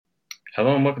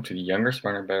Hello and welcome to the Younger,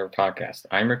 Smarter, Better podcast.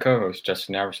 I'm your co-host,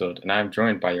 Justin Aberfield, and I'm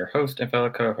joined by your host and fellow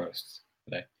co-hosts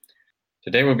today.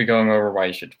 Today we'll be going over why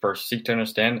you should first seek to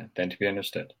understand, then to be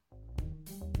understood.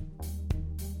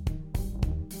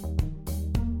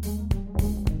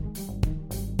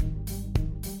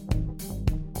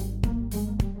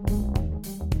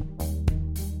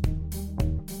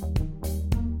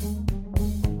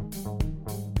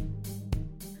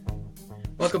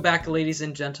 Welcome back, ladies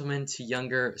and gentlemen, to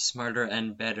Younger, Smarter,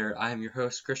 and Better. I am your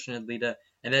host, Christian Adlita,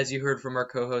 and as you heard from our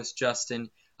co-host, Justin,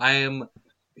 I am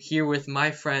here with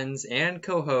my friends and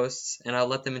co-hosts, and I'll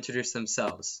let them introduce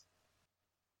themselves.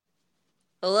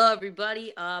 Hello,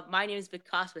 everybody. My name is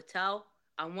Vikas Patel.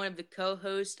 I'm one of the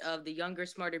co-hosts of the Younger,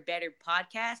 Smarter, Better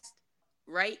podcast.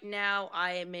 Right now,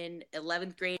 I am in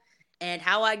 11th grade, and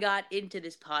how I got into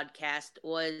this podcast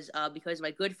was because of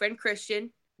my good friend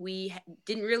Christian. We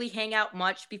didn't really hang out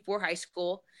much before high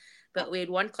school, but we had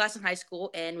one class in high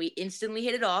school, and we instantly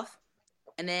hit it off.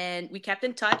 And then we kept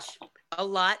in touch a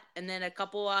lot. And then a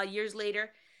couple years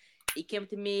later, he came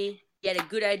to me. He had a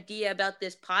good idea about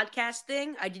this podcast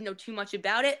thing. I didn't know too much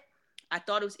about it. I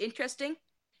thought it was interesting,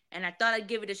 and I thought I'd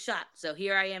give it a shot. So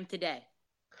here I am today.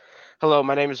 Hello,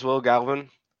 my name is Will Galvin.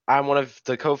 I'm one of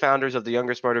the co-founders of the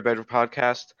Younger, Smarter, Better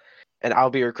podcast, and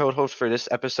I'll be your co-host for this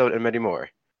episode and many more.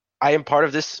 I am part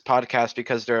of this podcast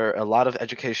because there are a lot of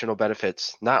educational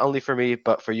benefits, not only for me,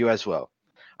 but for you as well.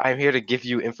 I am here to give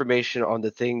you information on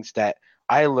the things that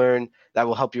I learned that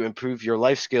will help you improve your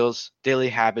life skills, daily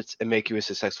habits, and make you a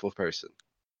successful person.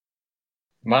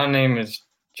 My name is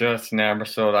Justin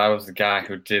Aberfield. I was the guy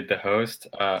who did the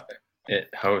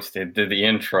did the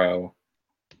intro.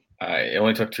 It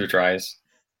only took 2 tries.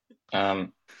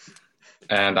 And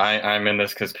I'm in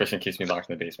this because Christian keeps me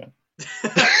locked in the basement.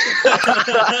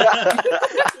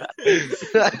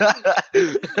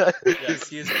 Yes,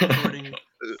 he is recording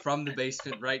from the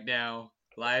basement right now,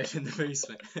 live in the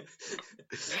basement.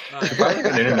 Probably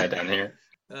good internet down here.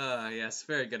 Yes,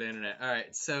 very good internet. All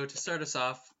right, so to start us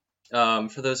off,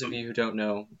 for those of you who don't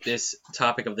know, this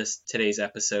topic of today's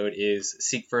episode is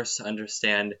seek first to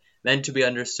understand, then to be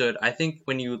understood. I think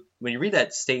when you read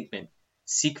that statement,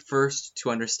 seek first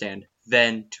to understand,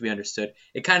 then to be understood,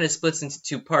 it kind of splits into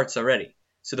 2 parts already.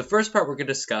 So the first part we're going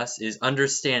to discuss is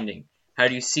understanding. How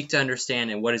do you seek to understand,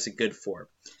 and what is it good for?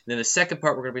 And then the second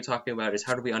part we're going to be talking about is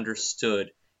how to be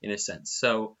understood in a sense.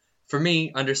 So for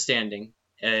me, understanding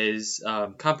is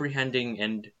comprehending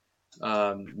and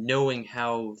knowing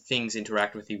how things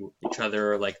interact with each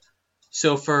other.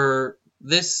 So for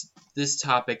this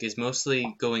topic is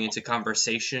mostly going into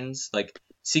conversations, like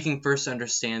seeking first to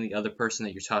understand the other person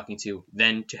that you're talking to,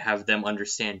 then to have them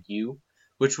understand you,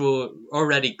 which will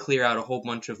already clear out a whole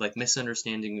bunch of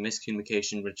misunderstanding and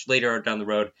miscommunication, which later down the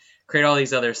road create all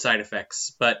these other side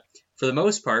effects. But for the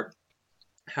most part,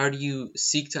 how do you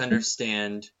seek to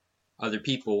understand other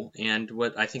people? And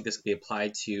what I think this could be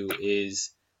applied to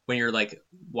is when you're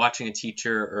watching a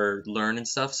teacher or learn and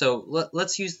stuff. So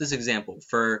let's use this example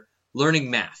for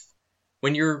learning math.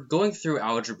 When you're going through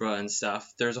algebra and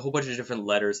stuff, there's a whole bunch of different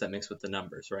letters that mix with the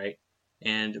numbers, right?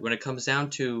 And when it comes down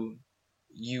to,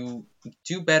 you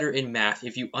do better in math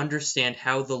if you understand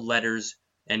how the letters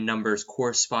and numbers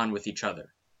correspond with each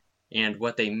other and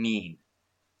what they mean,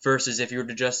 versus if you were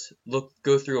to just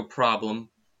go through a problem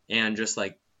and just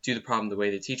do the problem the way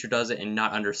the teacher does it and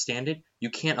not understand it, you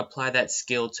can't apply that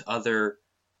skill to other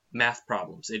math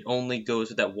problems. It only goes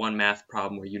with that one math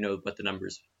problem where you know what the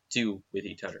numbers do with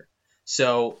each other.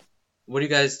 So do you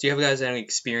have any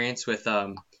experience with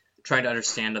trying to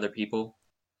understand other people?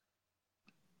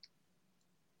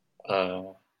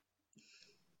 I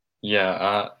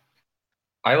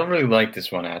don't really like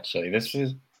this one, actually. This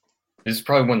is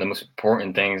probably one of the most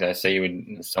important things I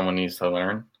say someone needs to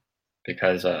learn,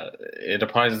 because it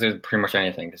applies to pretty much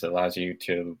anything, because it allows you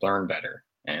to learn better,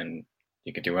 and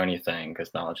you could do anything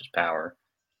because knowledge is power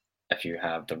if you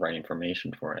have the right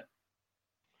information for it.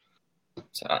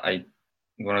 So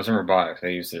when I was in robotics, I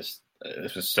used this.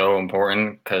 This was so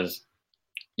important because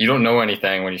you don't know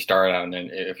anything when you start out, and then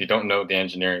if you don't know the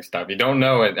engineering stuff, you don't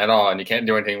know it at all, and you can't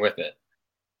do anything with it.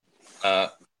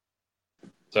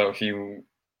 So if you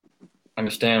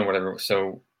understand whatever,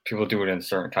 so people do it in a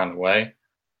certain kind of way,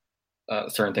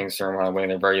 certain things, certain kind of way,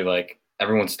 and they're very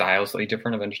everyone's style is slightly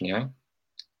different of engineering.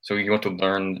 So you want to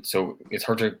learn. So it's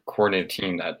hard to coordinate a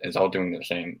team that is all doing the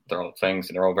same. They're all things,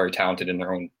 and they're all very talented in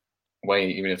their own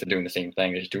way, even if they're doing the same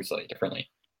thing, they just do it slightly differently.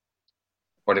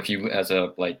 But if you, if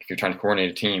you're trying to coordinate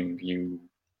a team,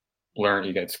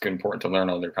 it's important to learn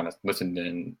how they're kind of listen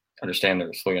and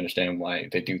slowly understand why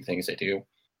they do things they do.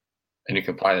 And you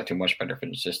can apply that to a much better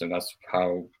efficient system. That's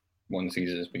how one of the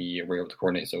seasons we were able to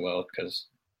coordinate so well because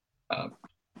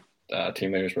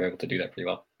team leaders were able to do that pretty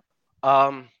well.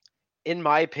 In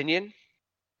my opinion,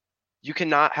 you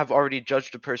cannot have already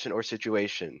judged a person or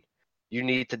situation. You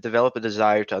need to develop a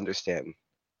desire to understand.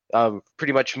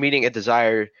 Pretty much meaning a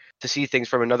desire to see things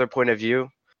from another point of view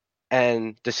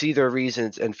and to see their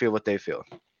reasons and feel what they feel.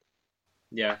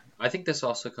 Yeah, I think this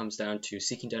also comes down to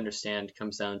seeking to understand,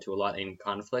 comes down to a lot in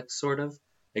conflict, sort of.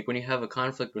 Like when you have a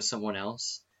conflict with someone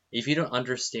else, if you don't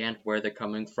understand where they're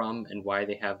coming from and why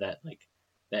they have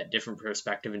that different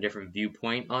perspective and different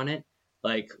viewpoint on it,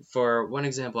 like for one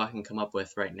example I can come up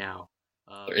with right now.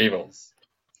 They're evil.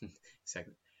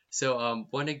 Exactly. So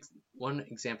one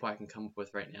example I can come up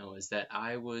with right now is that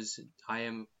I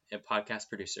am a podcast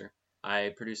producer.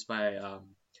 I produced my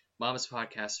mom's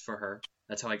podcast for her.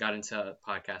 That's how I got into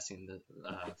podcasting the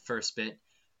first bit.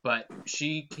 But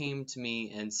she came to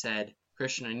me and said,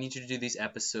 Christian, I need you to do these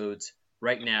episodes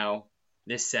right now,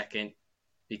 this second,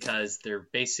 because they're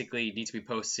basically need to be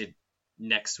posted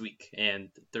next week. And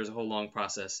there's a whole long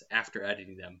process after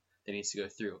editing them that needs to go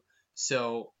through.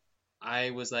 So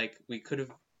I was like, we could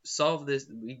have solved this.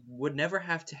 We would never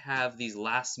have to have these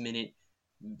last minute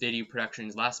video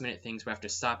productions, last minute things. We have to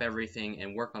stop everything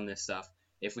and work on this stuff.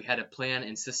 If we had a plan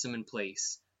and system in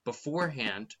place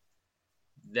beforehand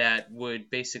that would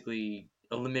basically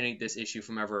eliminate this issue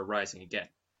from ever arising again.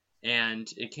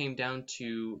 And it came down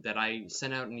to that I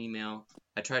sent out an email.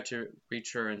 I tried to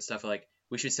reach her and stuff like,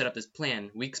 we should set up this plan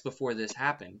weeks before this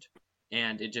happened.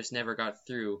 And it just never got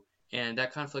through. And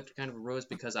that conflict kind of arose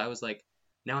because I was like,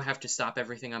 now I have to stop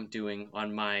everything I'm doing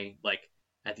on my, like,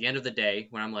 at the end of the day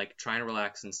when I'm like trying to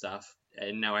relax and stuff.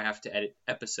 And now I have to edit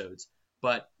episodes.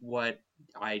 But what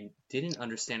I didn't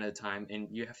understand at the time, and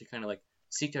you have to kind of like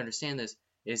seek to understand this,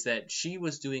 is that she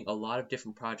was doing a lot of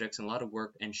different projects and a lot of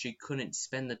work, and she couldn't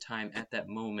spend the time at that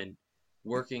moment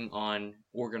working on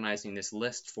organizing this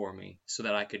list for me so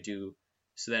that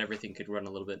everything could run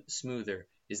a little bit smoother.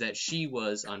 Is that she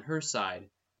was on her side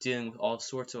dealing with all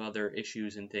sorts of other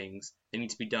issues and things that need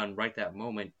to be done right that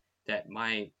moment that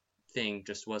my thing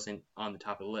just wasn't on the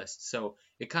top of the list. So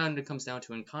it kind of comes down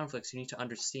to in conflicts, you need to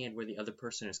understand where the other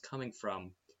person is coming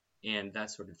from and that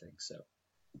sort of thing. So,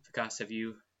 Vikas, have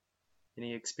you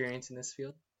any experience in this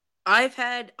field? I've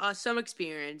had some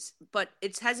experience, but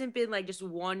it hasn't been like just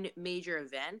one major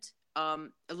event. A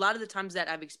lot of the times that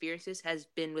I've experienced this has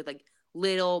been with like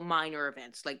little minor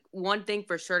events. Like one thing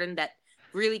for certain that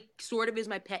really sort of is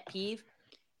my pet peeve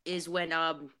is when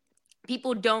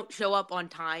people don't show up on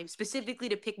time, specifically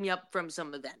to pick me up from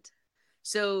some event.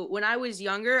 So when I was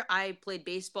younger, I played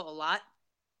baseball a lot,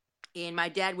 and my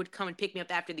dad would come and pick me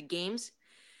up after the games.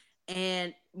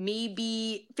 And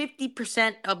maybe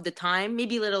 50% of the time,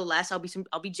 maybe a little less, I'll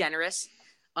be generous.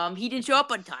 He didn't show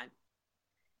up on time.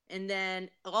 And then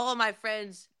all of my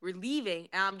friends were leaving,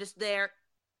 and I'm just there,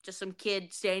 just some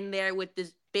kid standing there with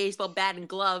this baseball bat and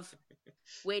glove,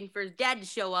 waiting for his dad to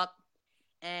show up.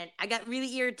 And I got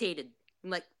really irritated.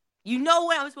 I'm like, you know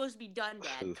when I'm supposed to be done,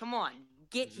 Dad. Come on,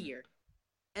 get here.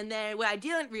 And then what I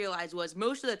didn't realize was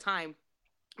most of the time,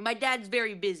 my dad's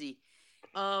very busy.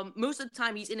 Most of the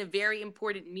time, he's in a very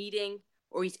important meeting,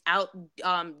 or he's out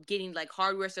getting like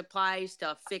hardware supplies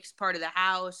to fix part of the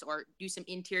house or do some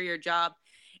interior job,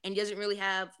 and he doesn't really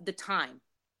have the time.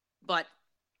 But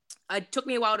it took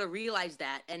me a while to realize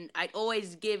that, and I'd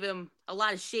always give him a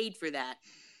lot of shade for that.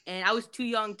 And I was too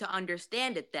young to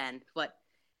understand it then, but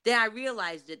then I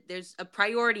realized that there's a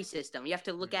priority system. You have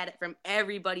to look at it from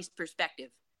everybody's perspective.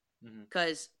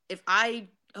 Because if I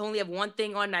only have one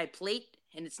thing on my plate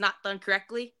and it's not done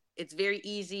correctly, it's very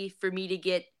easy for me to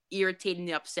get irritated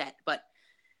and upset. But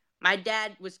my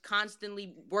dad was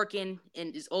constantly working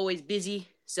and is always busy,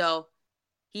 so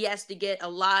he has to get a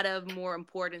lot of more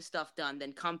important stuff done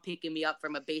than come picking me up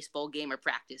from a baseball game or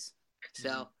practice.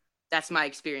 So that's my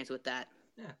experience with that.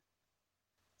 Yeah.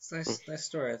 It's a nice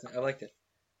story. I liked it.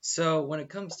 So when it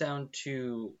comes down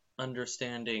to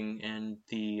understanding and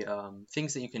the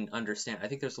things that you can understand, I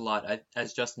think there's a lot.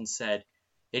 As Justin said,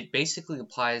 it basically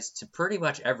applies to pretty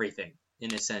much everything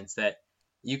in a sense that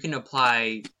you can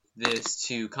apply this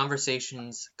to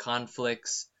conversations,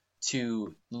 conflicts,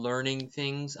 to learning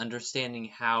things,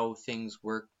 understanding how things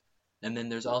work. And then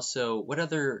there's also, what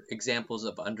other examples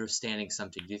of understanding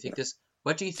something?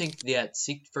 What do you think that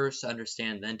seek first to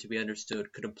understand, then to be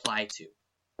understood could apply to?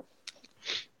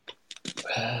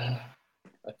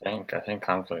 I think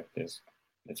conflict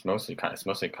it's mostly a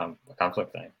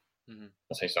conflict thing.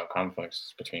 I'll say so.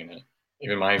 Conflicts between it.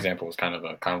 Even my example was kind of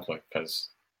a conflict because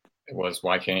it was,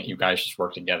 why can't you guys just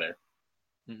work together?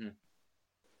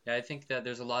 Yeah, I think that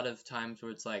there's a lot of times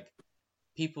where it's like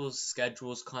people's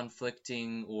schedules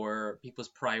conflicting or people's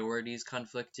priorities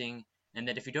conflicting, and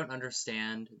that if you don't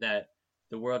understand that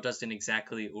the world doesn't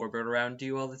exactly orbit around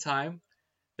you all the time,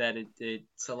 that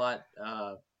it's a lot.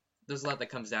 There's a lot that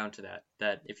comes down to that.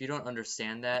 That if you don't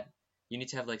understand that, you need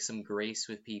to have like some grace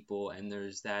with people, and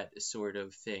there's that sort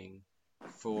of thing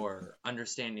for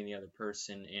understanding the other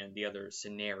person and the other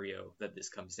scenario that this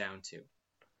comes down to.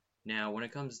 Now, when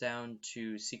it comes down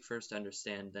to seek first to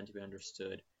understand, then to be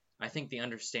understood, I think the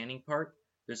understanding part,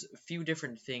 there's a few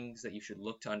different things that you should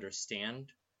look to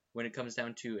understand when it comes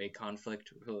down to a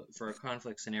conflict. For a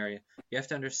conflict scenario, you have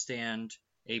to understand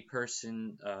a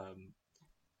person,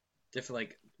 different,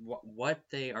 like what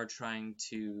they are trying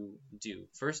to do.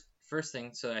 First thing,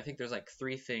 so I think there's like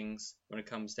three things when it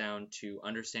comes down to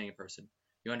understanding a person.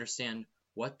 You understand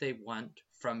what they want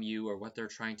from you, or what they're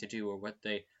trying to do, or what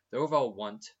they overall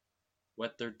want,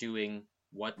 what they're doing,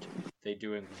 what they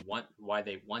doing, why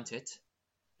they want it.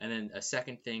 And then a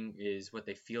second thing is what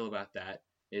they feel about that,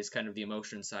 is kind of the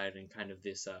emotion side and kind of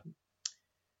this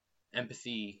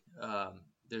empathy.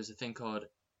 There's a thing called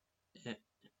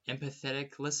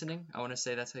empathetic listening. I want to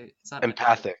say that's how it's not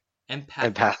Empathic.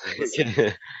 Empathic listening.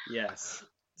 Empathic. Yes.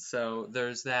 So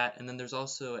there's that, and then there's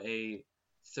also a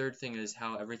third thing is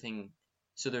how everything.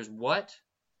 So there's what,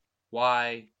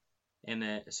 why, and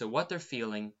then so what they're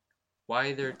feeling,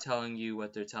 why they're telling you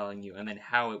what they're telling you, and then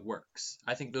how it works.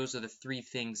 I think those are the three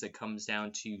things that comes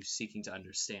down to seeking to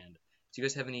understand. Do you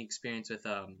guys have any experience with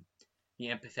the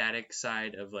empathetic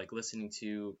side of like listening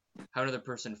to how another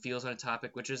person feels on a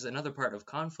topic, which is another part of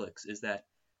conflicts, is that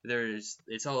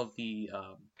it's all of the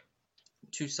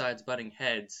two sides butting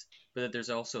heads, but that there's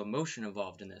also emotion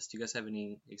involved in this. Do you guys have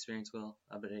any experience, Will?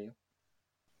 How about you?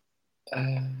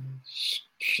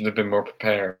 Should have been more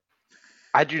prepared.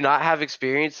 I do not have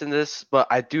experience in this, but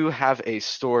I do have a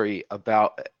story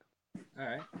about it. All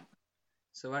right.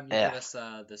 So why don't you give us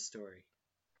this story?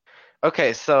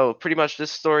 Okay, so pretty much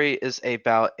this story is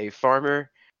about a farmer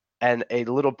and a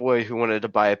little boy who wanted to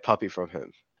buy a puppy from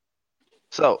him.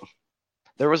 So,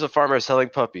 there was a farmer selling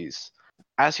puppies.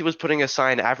 As he was putting a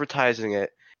sign advertising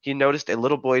it, he noticed a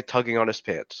little boy tugging on his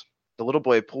pants. The little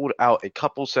boy pulled out a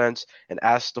couple cents and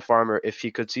asked the farmer if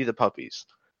he could see the puppies.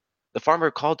 The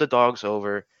farmer called the dogs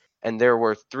over, and there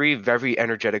were 3 very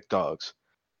energetic dogs.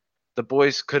 The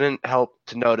boys couldn't help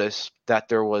to notice that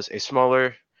there was a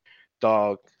smaller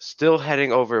dog still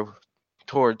heading over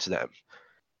towards them.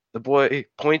 The boy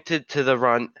pointed to the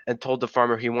runt and told the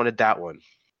farmer he wanted that one.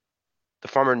 The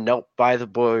farmer knelt by the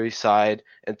boy's side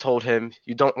and told him,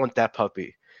 "You don't want that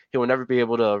puppy. He will never be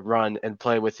able to run and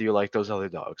play with you like those other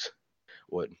dogs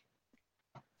would."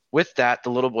 With that,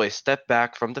 the little boy stepped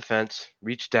back from the fence,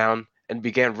 reached down, and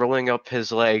began rolling up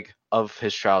his leg of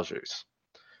his trousers.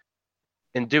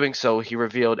 In doing so, he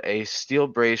revealed a steel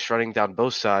brace running down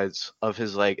both sides of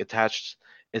his leg attached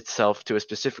itself to a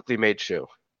specifically made shoe.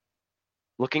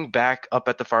 Looking back up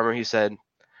at the farmer, he said,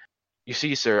 "You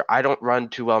see, sir, I don't run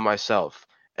too well myself,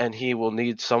 and he will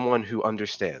need someone who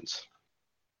understands."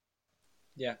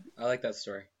 Yeah, I like that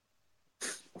story.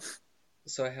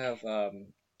 So I have,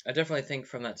 I definitely think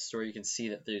from that story you can see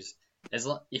that there's,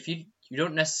 if you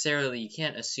don't necessarily, you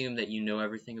can't assume that you know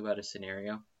everything about a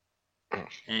scenario.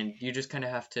 And you just kind of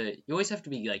have to, you always have to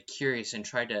be like curious and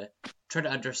try to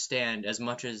understand as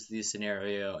much as the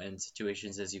scenario and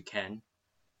situations as you can,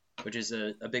 which is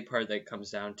a big part that comes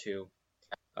down to.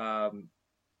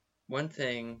 One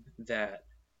thing that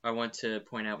I want to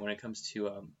point out when it comes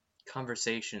to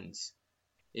conversations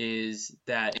is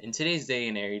that in today's day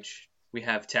and age, we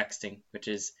have texting, which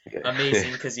is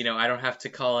amazing because, I don't have to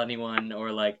call anyone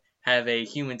or like have a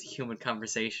human-to-human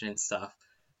conversation and stuff.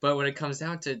 But when it comes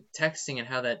down to texting and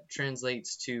how that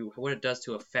translates to what it does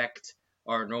to affect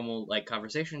our normal like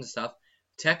conversation and stuff,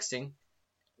 texting,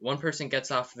 one person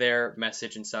gets off their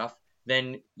message and stuff,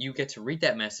 then you get to read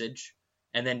that message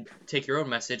and then take your own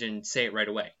message and say it right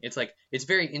away. It's like, it's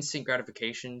very instant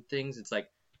gratification things. It's like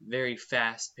very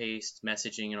fast-paced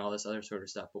messaging and all this other sort of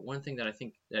stuff. But one thing that I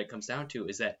think that it comes down to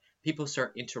is that people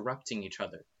start interrupting each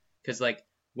other. Because like,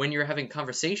 when you're having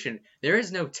conversation, there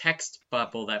is no text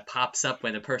bubble that pops up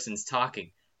when the person's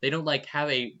talking. They don't like have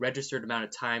a registered amount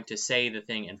of time to say the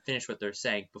thing and finish what they're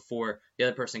saying before the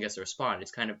other person gets to respond.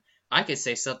 It's kind of, I could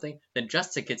say something, then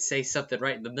Justin could say something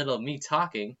right in the middle of me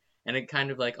talking, and it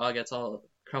kind of like all gets all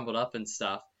crumbled up and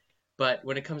stuff. But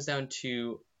when it comes down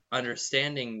to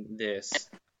understanding this,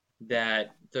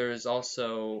 that there's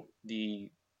also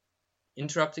the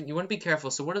interrupting, you want to be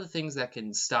careful. So one of the things that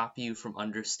can stop you from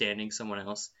understanding someone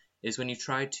else is when you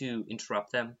try to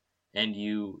interrupt them and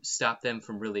you stop them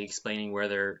from really explaining where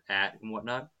they're at and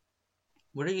whatnot.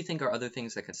 What do you think are other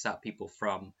things that could stop people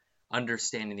from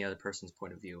understanding the other person's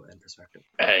point of view and perspective.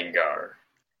 Anger.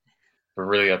 We're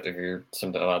really up to here a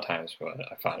lot of times, but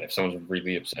I find if someone's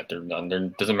really upset, they're done. There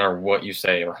doesn't matter what you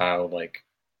say or how, like,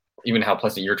 even how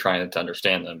pleasant you're trying to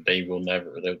understand them, they will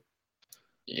never. Even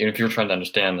if you're trying to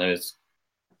understand them, it's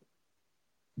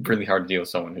really hard to deal with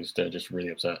someone who's just really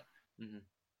upset. Mm-hmm.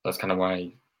 That's kind of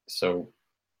why. So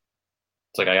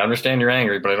it's like, I understand you're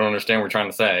angry, but I don't understand what you're trying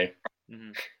to say.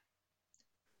 Mm-hmm.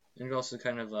 And also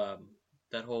kind of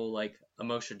that whole like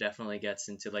emotion definitely gets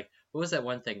into like, what was that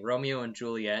one thing, Romeo and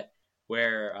Juliet,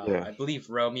 where I believe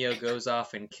Romeo goes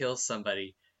off and kills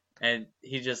somebody, and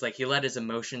he just like he let his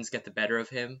emotions get the better of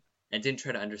him and didn't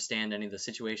try to understand any of the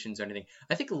situations or anything.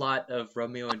 I think a lot of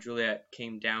Romeo and Juliet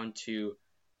came down to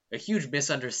a huge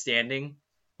misunderstanding,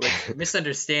 which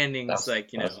misunderstandings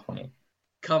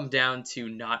come down to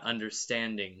not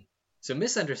understanding. So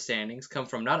misunderstandings come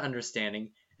from not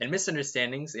understanding, and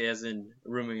misunderstandings, as in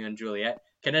Romeo and Juliet,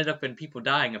 can end up in people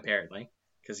dying apparently,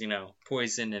 because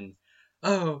poison and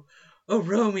oh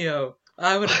Romeo,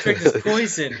 I want to drink this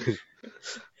poison.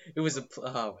 It was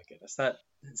oh my goodness, that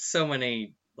so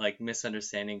many like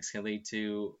misunderstandings can lead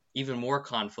to even more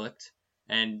conflict,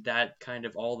 and that kind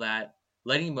of all that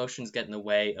letting emotions get in the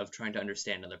way of trying to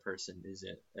understand another person is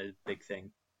a big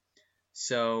thing.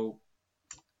 So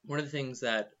one of the things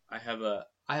that I have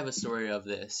a story of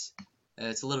this, and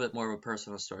it's a little bit more of a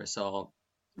personal story, so I'll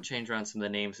change around some of the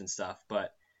names and stuff.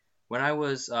 But when I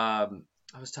was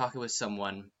talking with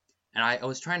someone, and I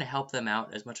was trying to help them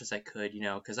out as much as I could,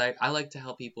 because I like to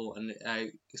help people, and I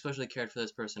especially cared for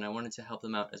this person. I wanted to help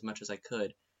them out as much as I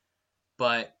could,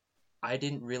 but I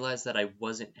didn't realize that I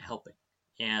wasn't helping,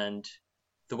 and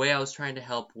the way I was trying to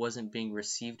help wasn't being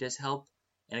received as help,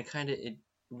 and it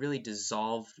really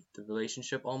dissolved the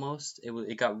relationship almost.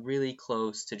 It got really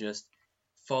close to just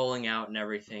falling out and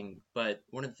everything. But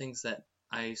one of the things that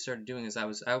I started doing is I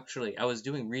was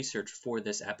doing research for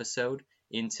this episode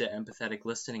into empathetic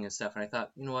listening and stuff, and I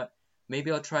thought, you know what,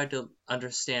 maybe I'll try to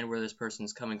understand where this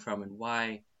person's coming from and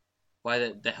why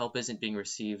the help isn't being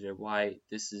received, or why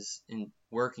this isn't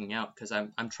working out, because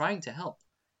I'm trying to help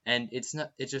and it's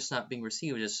just not being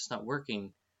received, it's just not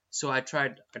working. So I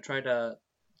tried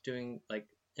doing like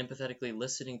empathetically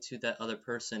listening to that other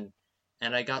person,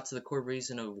 and I got to the core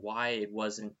reason of why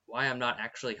I'm not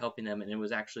actually helping them, and it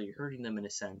was actually hurting them in a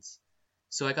sense.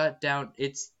 So I got down.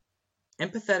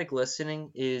 Empathetic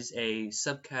listening is a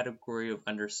subcategory of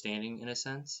understanding in a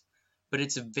sense, but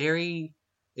it's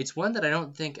one that I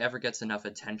don't think ever gets enough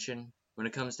attention when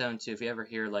it comes down to, if you ever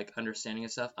hear like understanding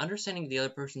and stuff, understanding the other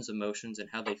person's emotions and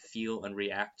how they feel and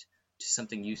react to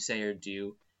something you say or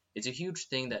do. It's a huge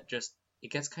thing that just,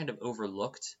 it gets kind of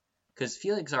overlooked, because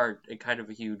feelings are a kind of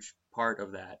a huge part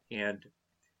of that. And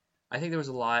I think there was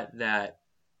a lot that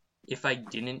if I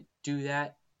didn't do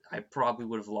that, I probably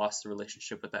would have lost the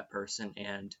relationship with that person.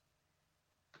 And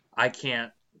I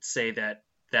can't say that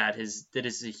is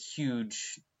a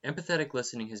huge, empathetic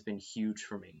listening has been huge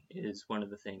for me. It is one of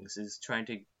the things, is trying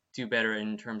to do better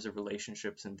in terms of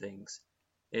relationships and things.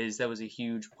 That was a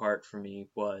huge part for me,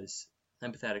 was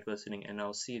empathetic listening. And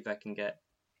I'll see if I can get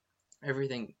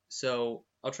everything. So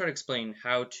I'll try to explain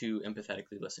how to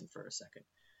empathetically listen for a second.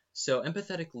 So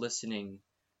empathetic listening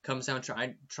comes down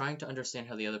to trying to understand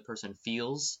how the other person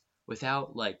feels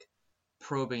without like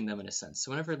probing them in a sense. So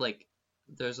whenever like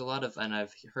there's a lot of, and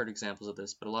I've heard examples of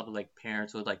this, but a lot of like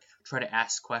parents would like try to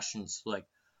ask questions like,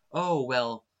 oh,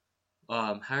 well,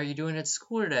 how are you doing at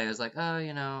school today? I was like, oh,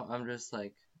 I'm just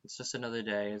like, it's just another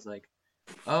day. It's like,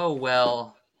 oh,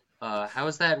 well, how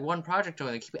is that one project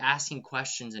going? They keep asking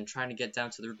questions and trying to get down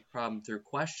to the root of the problem through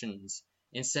questions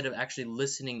instead of actually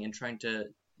listening and trying to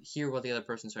hear what the other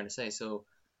person's trying to say. So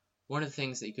one of the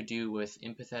things that you could do with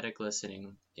empathetic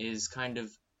listening is kind of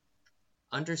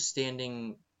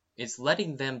understanding, it's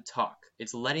letting them talk.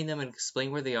 It's letting them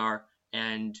explain where they are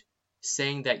and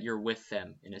saying that you're with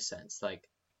them in a sense. Like,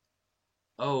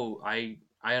 oh, I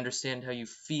understand how you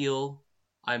feel.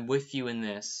 I'm with you in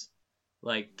this.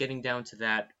 Like getting down to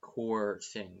that core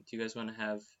thing. Do you guys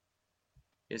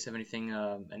have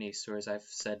anything, any stories? I've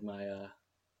said my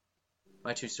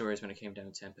two stories when it came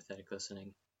down to empathetic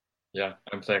listening. Yeah,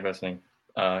 empathetic listening.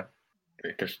 Good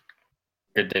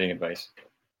dating advice.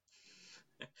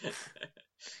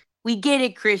 We get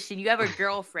it, Christian. You have a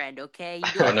girlfriend, okay?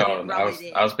 You don't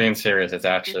I was being serious. It's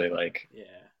actually like,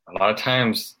 a lot of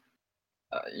times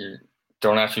you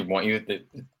don't actually want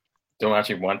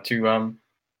to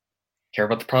care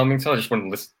about the problem itself. I just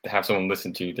want to have someone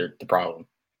listen to the problem,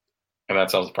 and that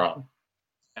solves the problem.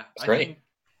 Yeah, it's great.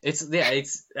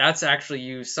 That's actually,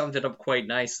 you summed it up quite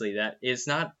nicely. That is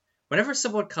not, whenever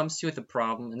someone comes to you with a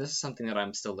problem, and this is something that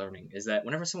I'm still learning, is that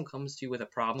whenever someone comes to you with a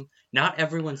problem, not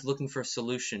everyone's looking for a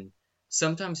solution.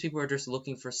 Sometimes people are just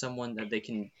looking for someone that they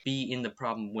can be in the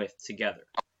problem with together.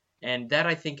 And that,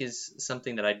 I think, is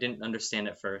something that I didn't understand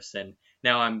at first, and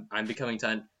now I'm becoming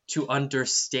to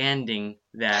understanding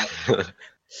that.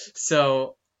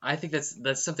 So I think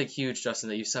that's something huge, Justin,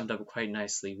 that you summed up quite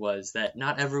nicely, was that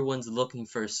not everyone's looking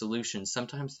for a solution.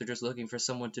 Sometimes they're just looking for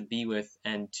someone to be with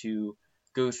and to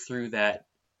go through that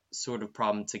sort of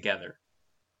problem together,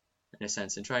 in a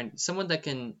sense, and trying someone that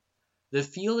can. The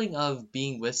feeling of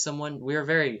being with someone, we are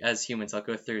very, as humans, I'll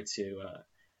go through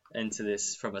into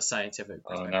this from a scientific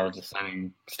perspective. Now we're just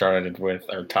started with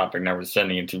our topic. Now we're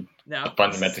descending into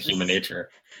fundamental human nature.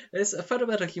 It's a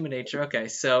fundamental human nature. Okay,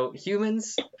 so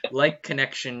humans like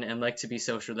connection and like to be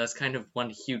social. That's kind of one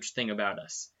huge thing about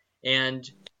us. And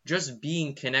just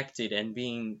being connected and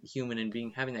being human and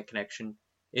having that connection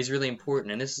is really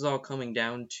important. And this is all coming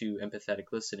down to empathetic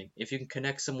listening. If you can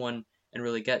connect someone and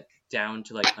really get down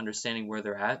to like understanding where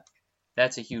they're at,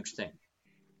 that's a huge thing.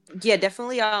 Yeah,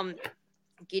 definitely.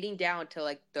 Getting down to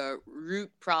like the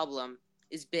root problem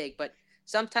is big, but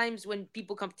sometimes when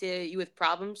people come to you with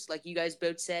problems, like you guys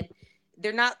both said,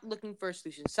 they're not looking for a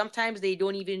solution. Sometimes they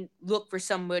don't even look for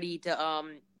somebody to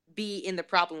be in the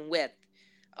problem with.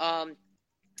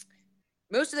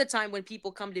 Most of the time when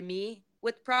people come to me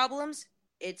with problems,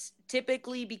 it's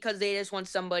typically because they just want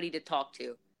somebody to talk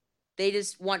to. They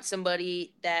just want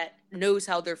somebody that knows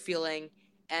how they're feeling,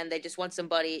 and they just want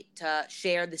somebody to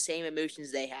share the same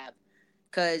emotions they have.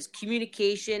 Because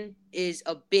communication is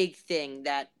a big thing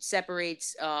that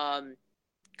separates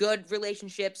good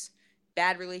relationships,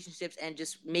 bad relationships, and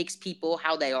just makes people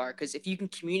how they are. Because if you can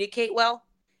communicate well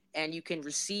and you can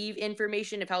receive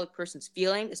information of how the person's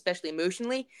feeling, especially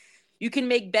emotionally, you can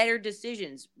make better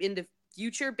decisions in the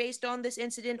future based on this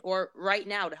incident or right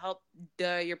now to help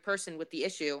your person with the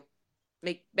issue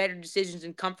make better decisions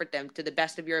and comfort them to the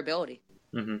best of your ability.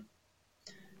 Mm-hmm.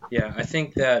 Yeah, I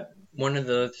think that one of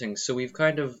the other things, so we've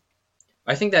kind of,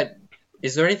 I think that,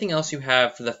 is there anything else you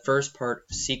have for the first part,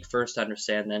 seek first to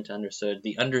understand, then to understood,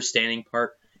 the understanding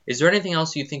part? Is there anything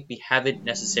else you think we haven't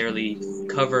necessarily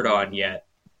covered on yet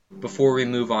before we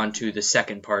move on to the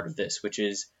second part of this, which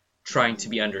is trying to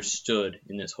be understood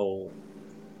in this whole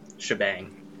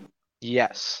shebang?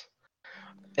 Yes.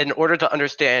 In order to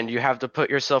understand, you have to put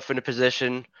yourself in a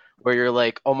position where you're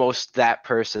like almost that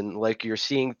person, like you're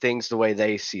seeing things the way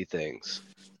they see things.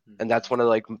 And that's one of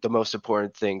like the most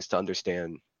important things to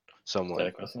understand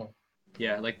someone.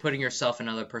 Yeah, like putting yourself in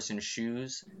another person's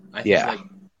shoes. I think like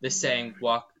this saying,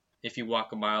 if you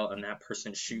walk a mile in that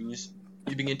person's shoes,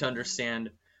 you begin to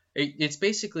understand. It's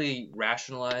basically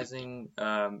rationalizing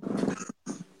their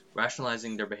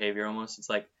behavior almost. It's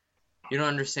like, you don't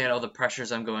understand all the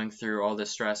pressures I'm going through, all the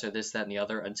stress or this, that, and the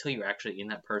other until you're actually in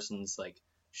that person's like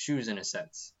shoes in a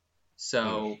sense.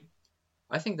 So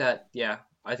I think that,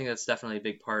 I think that's definitely a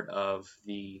big part of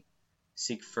the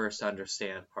seek first to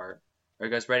understand part. Are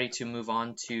you guys ready to move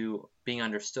on to being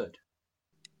understood?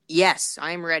 Yes,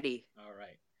 I'm ready. All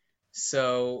right.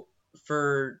 So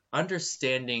for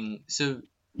understanding, so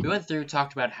we went through,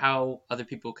 talked about how other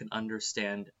people can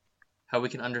understand, how we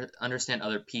can understand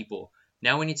other people.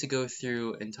 Now we need to go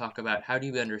through and talk about how do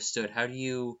you be understood? How do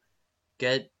you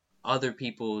get other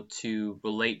people to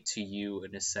relate to you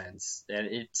in a sense?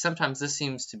 And sometimes this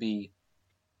seems to be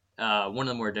one of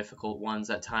the more difficult ones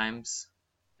at times,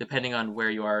 depending on where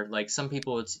you are. Like some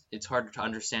people, it's harder to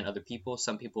understand other people.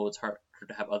 Some people, it's harder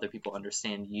to have other people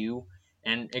understand you.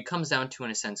 And it comes down to,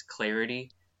 in a sense, clarity,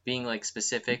 being like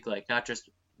specific, like not just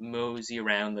mosey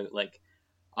around, like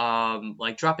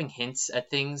dropping hints at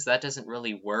things. That doesn't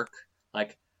really work.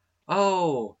 Like,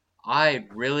 oh, I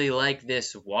really like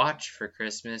this watch for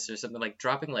Christmas or something, like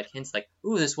dropping like hints like,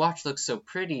 ooh, this watch looks so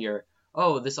pretty, or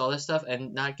oh, all this stuff,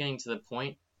 and not getting to the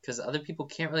point, because other people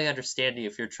can't really understand you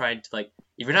if you're trying to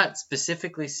if you're not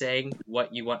specifically saying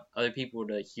what you want other people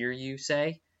to hear you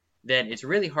say, then it's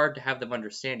really hard to have them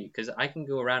understand you, because I can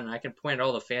go around and I can point at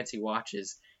all the fancy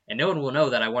watches and no one will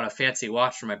know that I want a fancy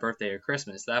watch for my birthday or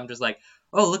Christmas. I'm just like,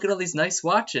 oh, look at all these nice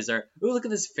watches, or oh, look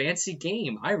at this fancy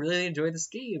game. I really enjoy this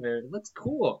game, or it looks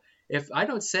cool. If I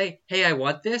don't say, hey, I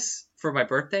want this for my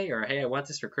birthday, or hey, I want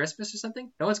this for Christmas or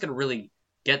something, no one's going to really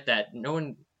get that.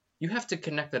 You have to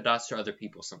connect the dots to other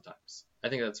people sometimes. I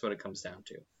think that's what it comes down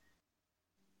to.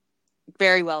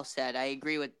 Very well said. I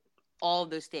agree with all of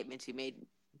those statements you made.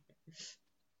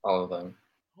 All of them.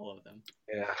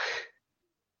 Yeah.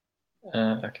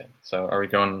 Okay, so are we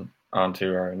going on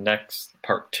to our next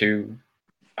part 2,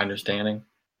 understanding?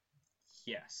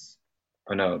 Yes.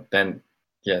 Or no, then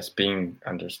Yes, being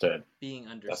understood. Being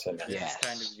understood. That's This it. is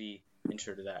kind Yes. of the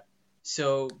intro to that.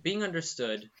 So being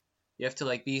understood, you have to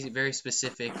like be very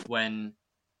specific when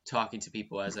talking to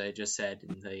people, as I just said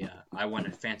in the I want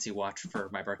a fancy watch for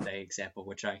my birthday example,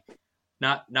 which I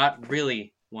not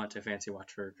really want a fancy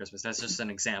watch for Christmas. That's just an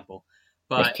example.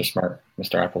 But Mr. Smart,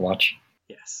 Mr. Apple Watch.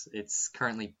 yes, it's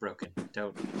currently broken.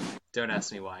 Don't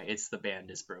ask me why. It's the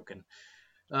band is broken.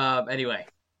 Anyway,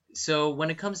 so when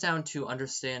it comes down to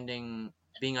understanding,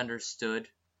 being understood,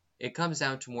 it comes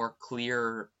down to more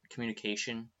clear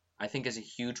communication. I think is a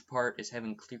huge part is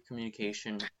having clear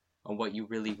communication on what you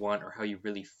really want or how you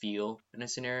really feel in a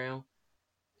scenario.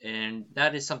 And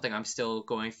that is something I'm still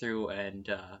going through and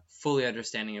fully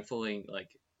understanding and fully like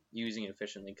using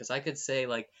efficiently. Because I could say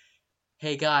like,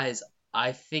 hey guys,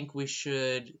 I think we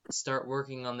should start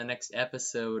working on the next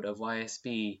episode of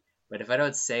YSB. But if I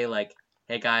don't say like,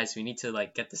 hey guys, we need to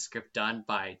like get the script done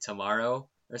by tomorrow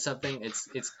or something, it's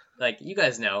like you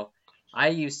guys know, I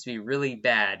used to be really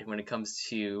bad when it comes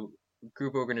to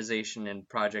group organization and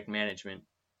project management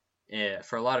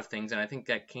for a lot of things, and I think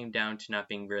that came down to not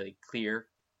being really clear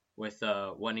with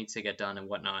what needs to get done and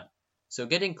whatnot. So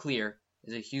getting clear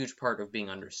is a huge part of being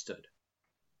understood.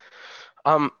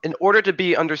 In order to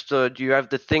be understood, you have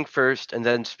to think first and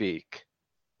then speak.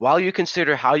 While you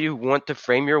consider how you want to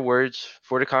frame your words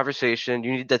for the conversation,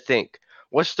 you need to think,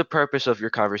 what's the purpose of your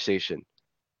conversation?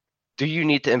 Do you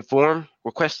need to inform,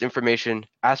 request information,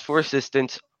 ask for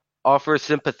assistance, offer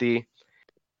sympathy,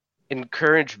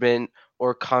 encouragement,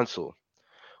 or counsel?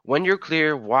 When you're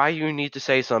clear why you need to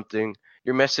say something,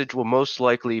 your message will most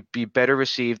likely be better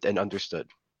received and understood.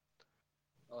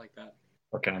 I like that.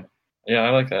 Okay. Yeah, I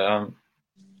like that.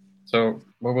 So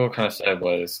what Will kind of said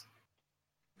was,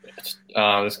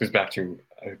 this goes back to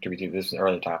this is an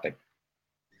earlier topic.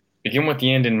 Begin with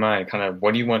the end in mind. Kind of,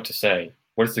 what do you want to say?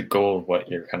 What is the goal of what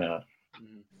you're kind of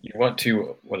you want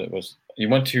to? What it was you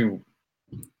want to.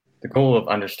 The goal of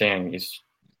understanding is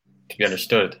to be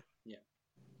understood. Yeah.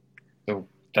 So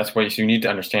that's what you need to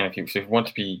understand. If you want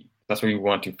to be, that's what you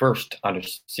want to first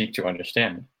seek to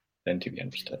understand, then to be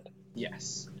understood.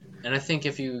 Yes. And I think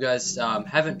if you guys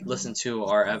haven't listened to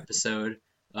our episode,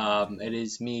 it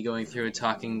is me going through and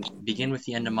talking, begin with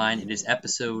the end in mind. It is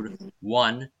episode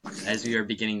 1 as we are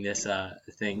beginning this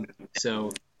thing.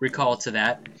 So recall to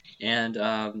that. And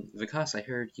Vikas, I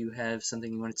heard you have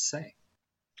something you wanted to say.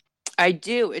 I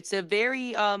do. It's a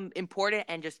very important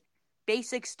and just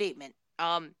basic statement.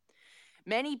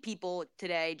 Many people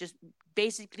today just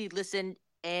basically listen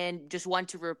and just want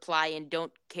to reply and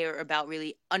don't care about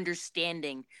really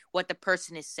understanding what the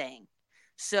person is saying.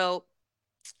 So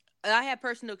I have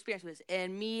personal experience with this,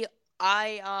 and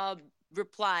I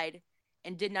replied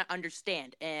and did not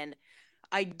understand, and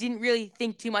I didn't really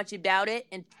think too much about it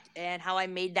and how I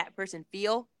made that person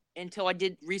feel until I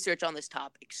did research on this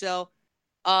topic. So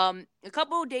a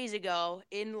couple of days ago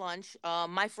in lunch,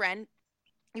 my friend,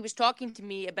 he was talking to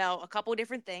me about a couple of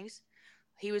different things.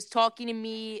 He was talking to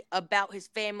me about his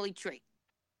family tree,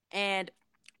 and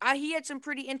he had some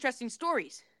pretty interesting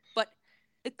stories. But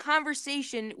the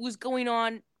conversation was going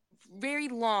on very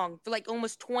long for like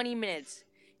almost 20 minutes.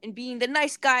 And being the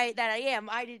nice guy that I am,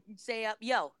 I didn't say,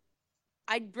 yo,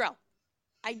 bro,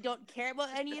 I don't care about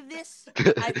any of this.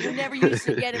 I will never use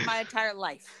it again in my entire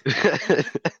life.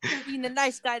 Being the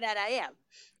nice guy that I am.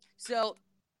 So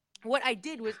what I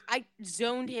did was I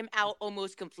zoned him out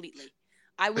almost completely.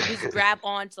 I would just grab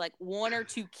on to like one or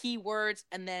two keywords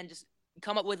and then just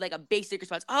come up with like a basic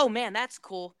response. Oh man, that's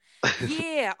cool.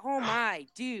 Yeah, oh my,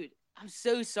 dude, I'm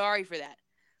so sorry for that.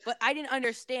 But I didn't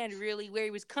understand really where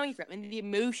he was coming from and the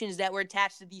emotions that were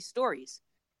attached to these stories.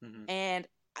 Mm-hmm. And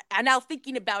I'm now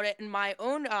thinking about it in my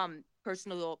own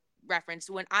personal reference.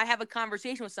 When I have a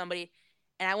conversation with somebody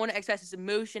and I want to express this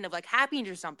emotion of like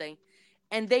happiness or something,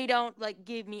 and they don't like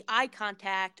give me eye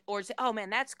contact or say, "Oh man,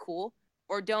 that's cool,"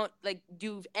 or don't like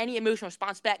do any emotional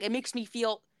response back, it makes me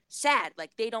feel sad.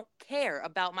 Like they don't care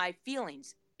about my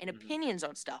feelings and opinions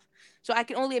on stuff. So I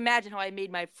can only imagine how I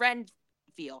made my friend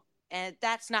feel, and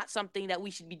that's not something that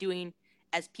we should be doing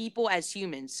as people, as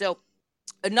humans. So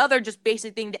another just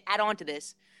basic thing to add on to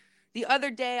this. The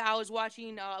other day, I was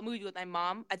watching a movie with my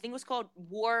mom. I think it was called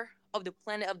War of the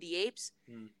Planet of the Apes.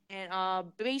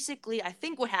 And basically, I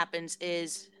think what happens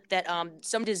is that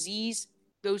some disease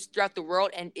goes throughout the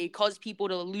world and it causes people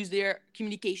to lose their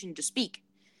communication to speak.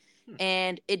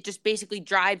 And it just basically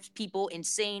drives people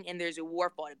insane, and there's a war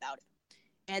fought about it.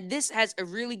 And this has a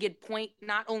really good point,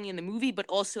 not only in the movie, but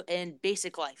also in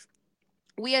basic life.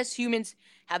 We as humans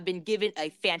have been given a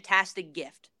fantastic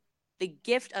gift, the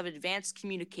gift of advanced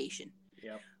communication.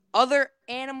 Yep. Other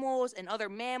animals and other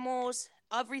mammals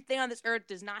everything on this earth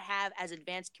does not have as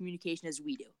advanced communication as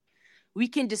we do. We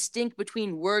can distinct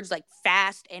between words like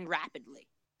fast and rapidly.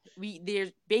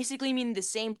 They basically mean the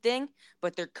same thing,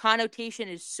 but their connotation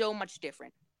is so much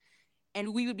different.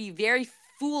 And we would be very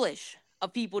foolish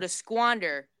of people to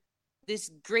squander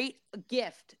this great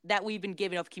gift that we've been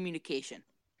given of communication.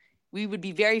 We would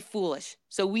be very foolish.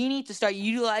 So we need to start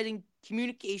utilizing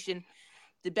communication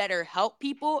to better help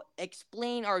people,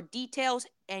 explain our details,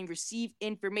 and receive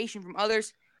information from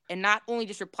others, and not only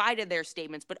just reply to their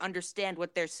statements, but understand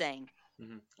what they're saying.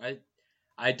 Mm-hmm.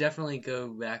 I definitely go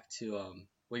back to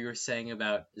what you were saying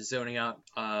about zoning out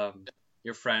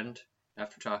your friend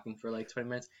after talking for like 20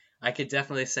 minutes. I could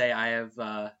definitely say I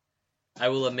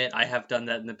will admit I have done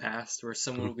that in the past, where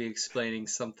someone will be explaining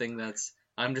something that's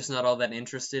I'm just not all that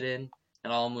interested in,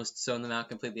 and I'll almost zone them out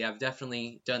completely. I've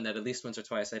definitely done that at least once or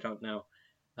twice. I don't know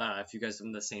if you guys have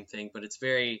done the same thing, but it's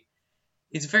very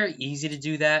easy to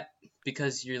do that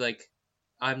because you're like,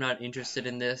 I'm not interested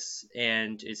in this,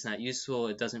 and it's not useful.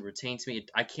 It doesn't retain to me.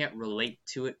 I can't relate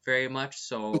to it very much,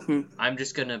 so I'm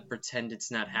just gonna pretend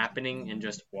it's not happening and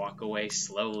just walk away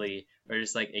slowly, or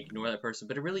just like ignore that person.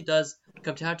 But it really does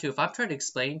come down to, if I'm trying to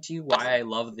explain to you why I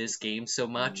love this game so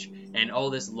much and all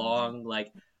this long,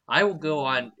 like, I will go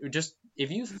on, just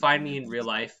if you find me in real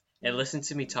life and listen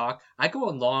to me talk, I go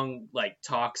on long like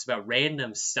talks about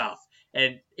random stuff.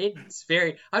 And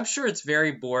I'm sure it's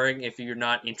very boring if you're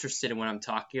not interested in what I'm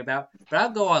talking about, but I'll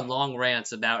go on long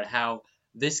rants about how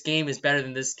this game is better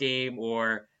than this game,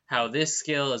 or how this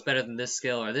skill is better than this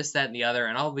skill, or this, that, and the other,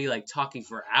 and I'll be like talking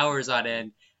for hours on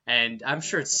end, and I'm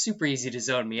sure it's super easy to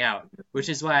zone me out, which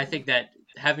is why I think that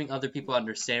having other people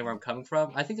understand where I'm coming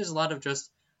from, I think there's a lot of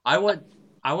just, I want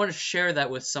to share that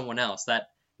with someone else, that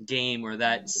game or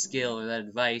that skill or that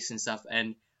advice and stuff,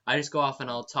 and I just go off and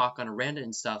I'll talk on a random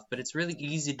and stuff, but it's really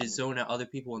easy to zone out other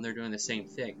people when they're doing the same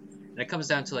thing. And it comes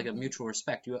down to like a mutual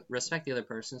respect. You respect the other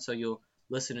person, so you'll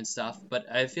listen and stuff.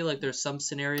 But I feel like there's some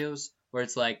scenarios where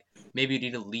it's like maybe you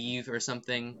need to leave or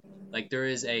something. Like there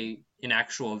is an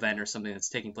actual event or something that's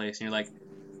taking place, and you're like,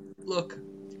 look,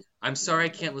 I'm sorry I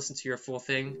can't listen to your full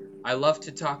thing. I love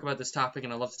to talk about this topic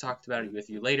and I love to talk about it with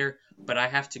you later, but I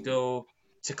have to go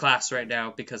to class right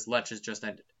now because lunch has just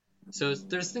ended. So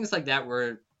there's things like that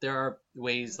where there are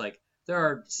ways, like there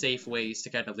are safe ways to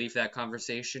kind of leave that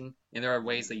conversation, and there are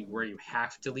ways where you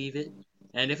have to leave it.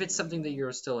 And if it's something that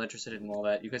you're still interested in and all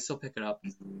that, you can still pick it up.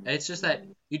 And it's just that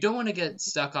you don't want to get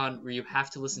stuck on where you have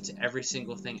to listen to every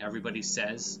single thing everybody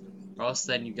says, or else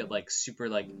then you get like super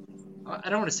like, I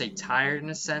don't want to say tired in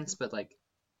a sense, but like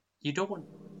you don't want.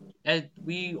 And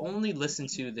we only listen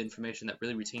to the information that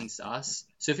really retains to us.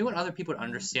 So if you want other people to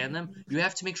understand them, you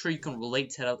have to make sure you can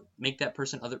make that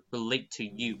person relate to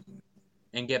you,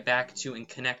 and get back to and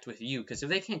connect with you. Because if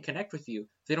they can't connect with you,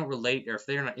 if they don't relate, or if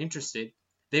they're not interested,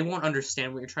 they won't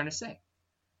understand what you're trying to say.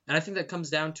 And I think that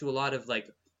comes down to a lot of like,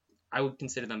 I would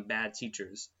consider them bad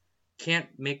teachers. Can't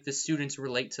make the students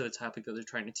relate to the topic that they're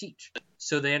trying to teach.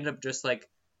 So they end up just like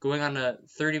going on a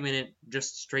 30-minute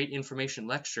just straight information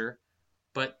lecture,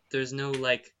 but there's no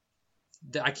like,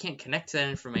 I can't connect to that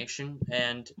information,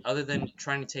 and other than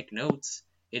trying to take notes,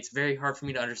 it's very hard for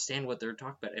me to understand what they're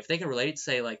talking about. If they can relate,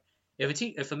 say like,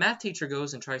 if a math teacher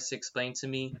goes and tries to explain to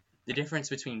me the difference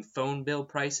between phone bill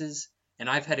prices, and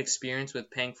I've had experience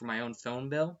with paying for my own phone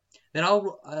bill, then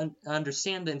I'll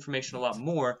understand the information a lot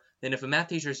more than if a math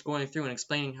teacher is going through and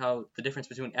explaining how the difference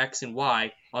between X and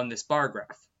Y on this bar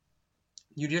graph.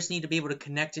 You just need to be able to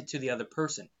connect it to the other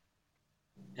person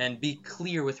and be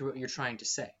clear with what you're trying to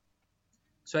say.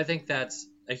 So I think that's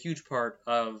a huge part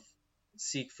of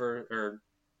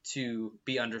to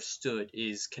be understood,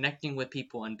 is connecting with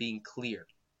people and being clear.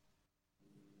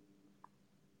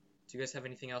 Do you guys have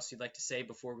anything else you'd like to say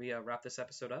before we wrap this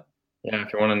episode up? Yeah,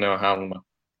 if you want to know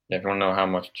how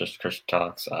much just Christian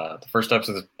talks, the first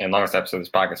episode and longest episode of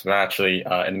this podcast was actually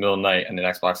in the middle of the night in an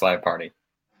Xbox Live party.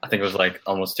 I think it was like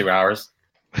almost 2 hours.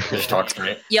 Just talk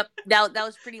straight. Yep, that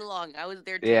was pretty long. I was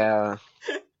there too. Yeah.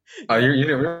 Oh, you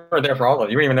weren't there for all of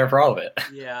it. You weren't even there for all of it.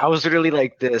 Yeah. I was literally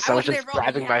like this. I was wasn't just there for all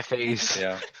of it, grabbing yeah. my face.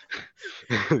 Yeah.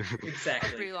 That's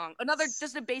Exactly. pretty long.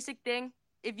 Just a basic thing.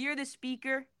 If you're the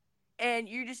speaker and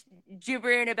you're just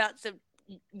gibbering about some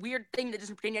weird thing that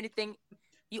doesn't pertain to anything,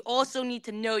 you also need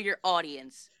to know your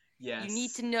audience. Yes. You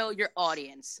need to know your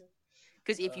audience.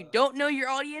 Because if you don't know your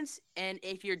audience, and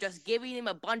if you're just giving them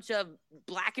a bunch of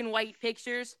black and white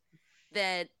pictures,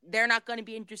 then they're not going to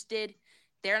be interested.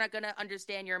 They're not going to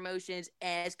understand your emotions,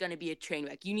 and it's going to be a train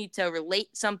wreck. You need to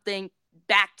relate something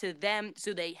back to them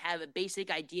so they have a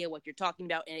basic idea what you're talking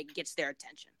about, and it gets their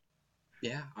attention.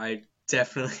 Yeah, I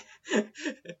definitely.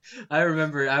 I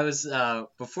remember I was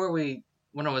before we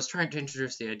when I was trying to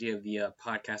introduce the idea of the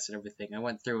podcast and everything, I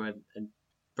went through and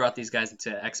brought these guys into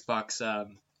Xbox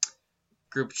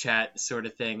group chat sort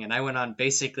of thing, and I went on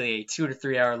basically a 2 to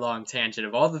 3 hour long tangent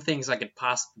of all the things I could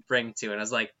possibly bring to, and I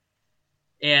was like,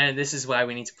 and this is why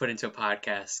we need to put into a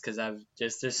podcast, because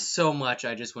there's so much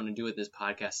I just want to do with this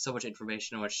podcast, so much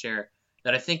information I want to share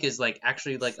that I think is like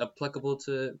actually like applicable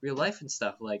to real life and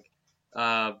stuff. Like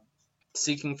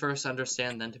seeking first to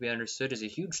understand, then to be understood is a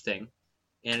huge thing,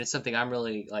 and it's something I'm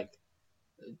really like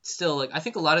still like. I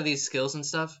think a lot of these skills and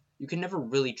stuff you can never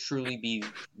really truly be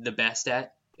the best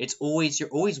at. You're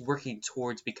always working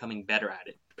towards becoming better at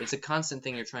it. It's a constant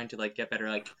thing you're trying to like get better.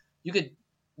 Like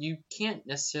you can't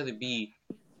necessarily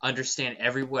understand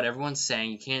what everyone's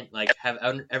saying. You can't like have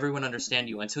everyone understand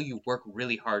you until you work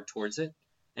really hard towards it.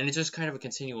 And it's just kind of a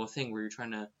continual thing where you're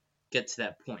trying to get to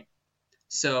that point.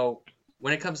 So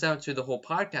when it comes down to the whole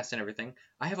podcast and everything,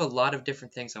 I have a lot of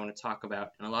different things I want to talk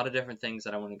about and a lot of different things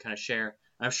that I want to kind of share.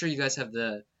 And I'm sure you guys have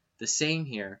the same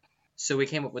here. So we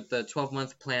came up with the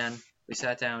 12-month plan. We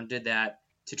sat down, did that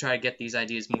to try to get these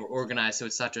ideas more organized so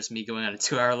it's not just me going on a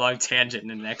 2-hour-long tangent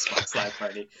in an Xbox Live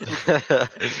party.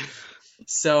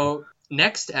 So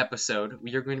next episode,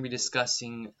 we are going to be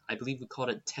discussing, I believe we called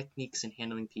it techniques in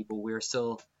handling people. We're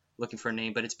still looking for a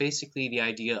name, but it's basically the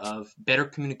idea of better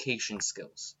communication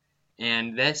skills.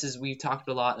 And we've talked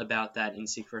a lot about that in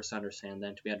Seek First to Understand,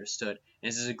 Then to Be Understood.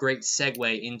 And this is a great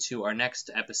segue into our next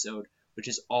episode, which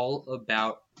is all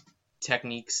about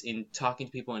techniques in talking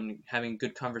to people and having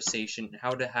good conversation, how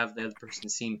to have the other person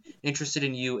seem interested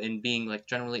in you and being like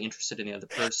generally interested in the other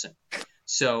person.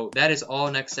 So that is all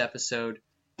next episode.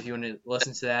 If you want to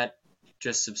listen to that,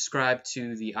 just subscribe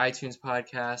to the iTunes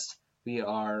podcast. We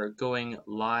are going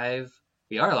live.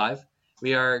 We are live.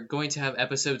 We are going to have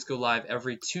episodes go live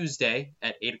every Tuesday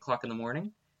at 8 o'clock in the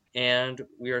morning. And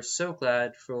we are so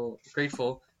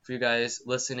grateful for you guys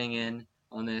listening in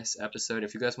on this episode.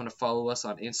 If you guys want to follow us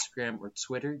on Instagram or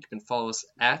Twitter, you can follow us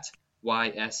at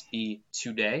YSB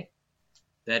Today.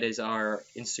 That is our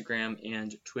Instagram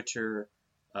and Twitter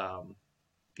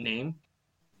name.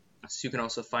 So you can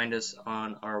also find us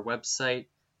on our website,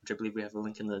 which I believe we have a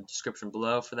link in the description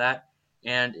below for that.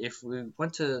 And if we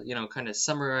want to, kind of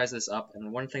summarize this up,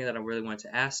 and one thing that I really want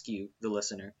to ask you, the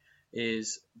listener,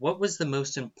 is what was the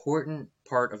most important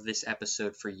part of this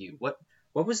episode for you? What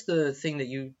was the thing that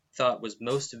you thought was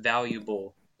most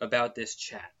valuable about this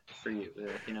chat for you?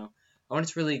 I wanted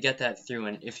to really get that through,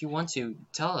 and if you want to,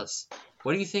 tell us,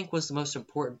 what do you think was the most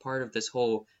important part of this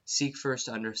whole seek first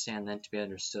to understand, then to be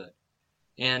understood?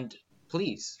 And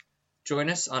please, join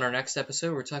us on our next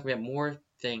episode. We're talking about more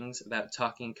things about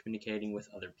talking and communicating with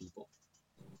other people.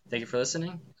 Thank you for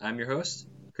listening. I'm your host,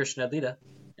 Christian Adlita,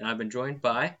 and I've been joined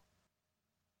by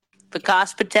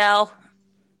Vikas Patel,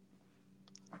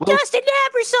 Justin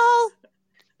Ebersol,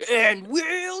 and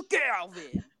Will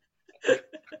Galvin.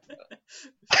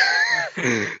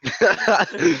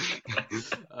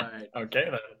 All right. Okay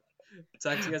then.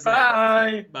 Talk to you guys later.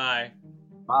 Bye. Bye.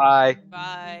 Bye.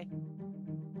 Bye.